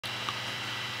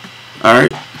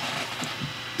Alright,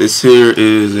 this here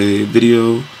is a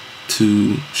video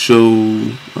to show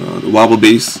the Wobble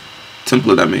bass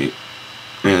template I made,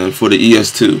 and for the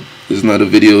ES2. This is not a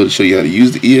video to show you how to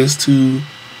use the ES2.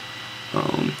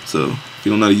 So if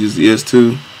you don't know how to use the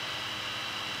ES2,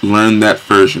 learn that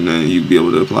first and then you'll be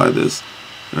able to apply this.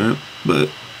 Alright,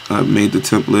 but I made the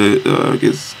template. I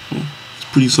guess it's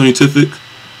pretty scientific.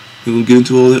 I'm gonna get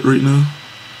into all that right now.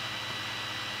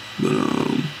 But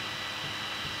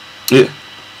yeah,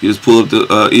 you just pull up the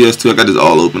ES2. I got this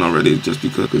all open already just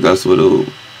because that's what it'll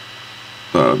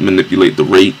manipulate the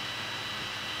rate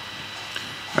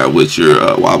at which your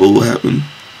wobble will happen,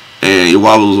 and your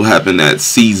wobbles will happen at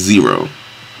C0.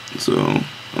 So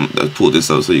let's pull this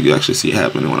up so you can actually see it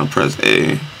happening when I press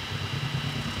A.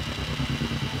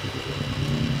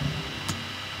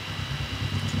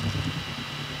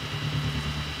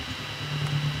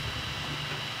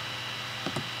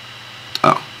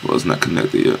 Oh, well, it's not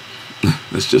connected yet.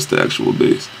 That's just the actual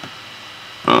bass.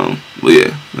 But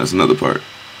yeah, that's another part.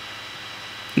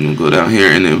 I'm gonna go down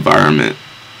here in the environment.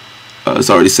 It's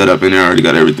already set up in there. I already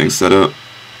got everything set up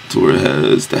to where it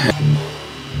has the head.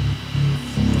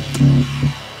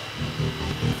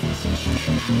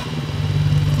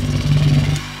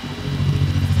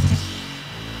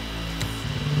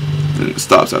 And it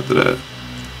stops after that.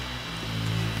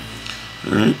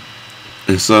 Alright.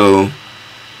 And so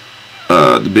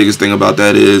the biggest thing about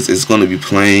that is it's going to be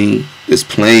playing. It's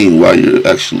playing while you're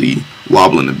actually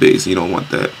wobbling the bass. You don't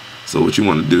want that. So what you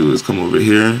want to do is come over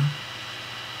here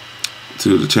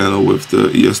to the channel with the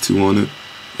ES2 on it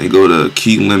and go to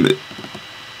key limit.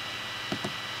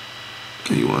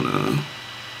 And you want to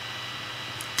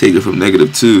take it from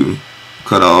 -2,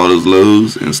 cut out all those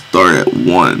lows, and start at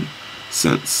 1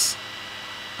 since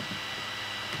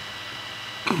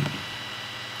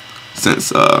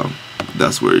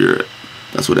that's where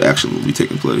the action will be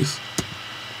taking place.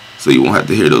 So you won't have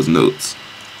to hear those notes.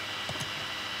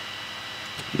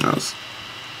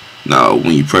 Now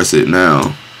when you press it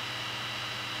now,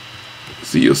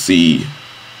 so you'll see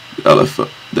the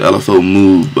LFO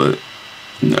move, but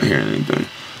you're not hearing anything.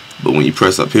 But when you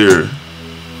press up here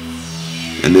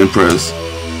and then press,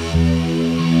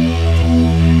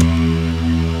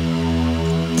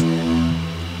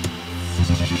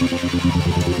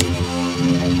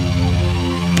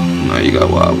 now you got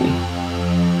wobble.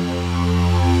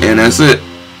 And that's it.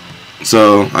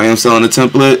 So I am selling the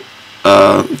template.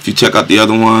 If you check out the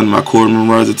other one, my chord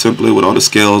memorizer template with all the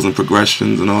scales and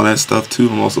progressions and all that stuff too,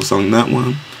 I'm also selling that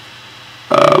one.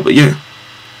 But yeah,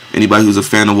 anybody who's a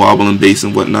fan of wobble and bass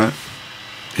and whatnot,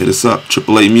 hit us up.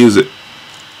 AAA Music.